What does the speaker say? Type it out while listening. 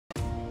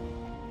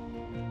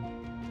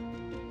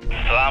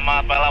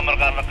Selamat malam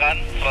rekan-rekan.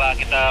 Setelah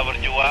kita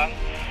berjuang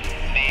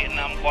di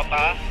 6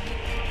 kota,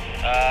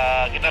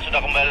 kita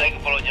sudah kembali lagi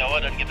ke Pulau Jawa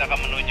dan kita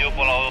akan menuju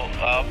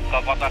ke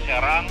Kota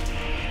Serang,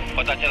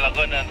 Kota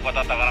Cilegon dan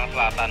Kota Tangerang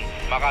Selatan.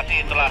 Makasih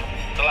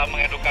telah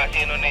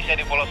mengedukasi Indonesia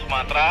di Pulau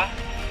Sumatera.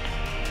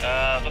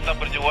 Tetap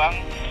berjuang,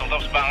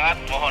 tetap semangat.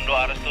 Mohon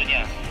doa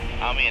restunya.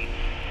 Amin.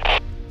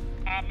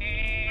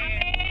 Amin.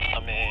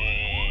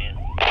 Amin.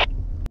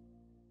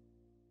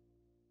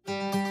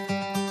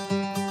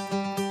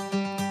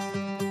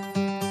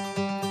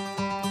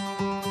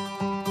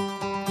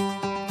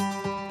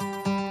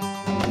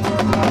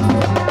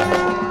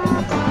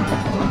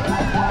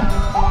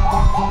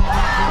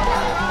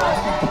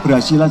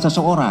 Keberhasilan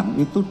seseorang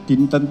itu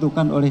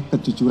ditentukan oleh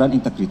kejujuran,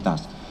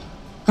 integritas,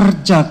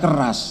 kerja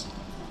keras,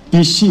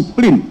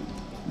 disiplin.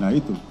 Nah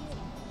itu.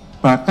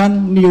 Bahkan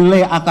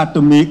nilai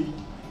akademik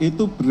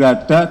itu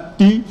berada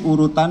di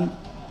urutan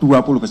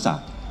 20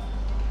 besar.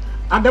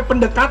 Ada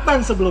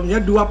pendekatan sebelumnya,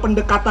 2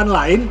 pendekatan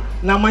lain,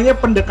 namanya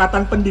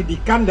pendekatan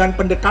pendidikan dan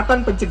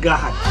pendekatan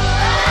pencegahan.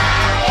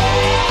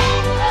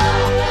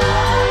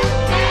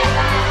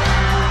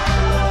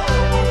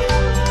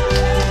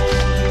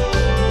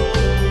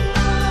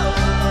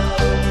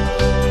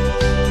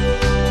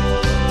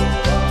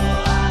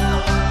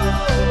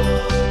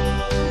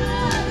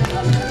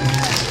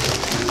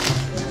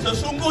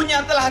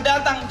 Sesungguhnya telah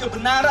datang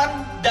kebenaran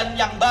dan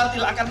yang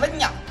batil akan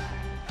lenyap.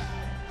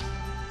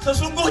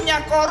 Sesungguhnya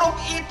korup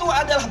itu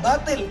adalah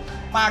batil.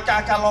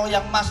 Maka kalau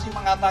yang masih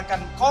mengatakan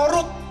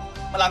korup,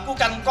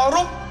 melakukan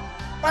korup,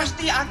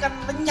 pasti akan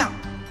lenyap.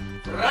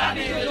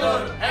 Berani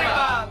jujur,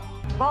 hebat.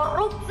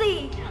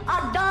 Korupsi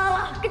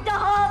adalah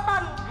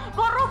kejahatan.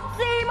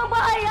 Korupsi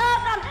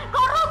membahayakan.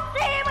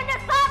 Korupsi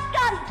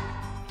menyesatkan.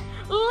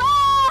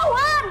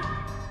 Lawan.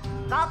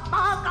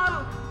 Katakan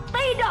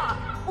tidak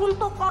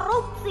untuk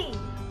korupsi.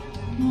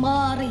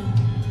 Mari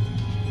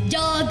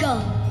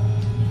jaga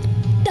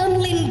dan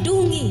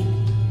lindungi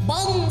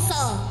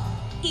bangsa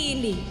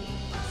ini.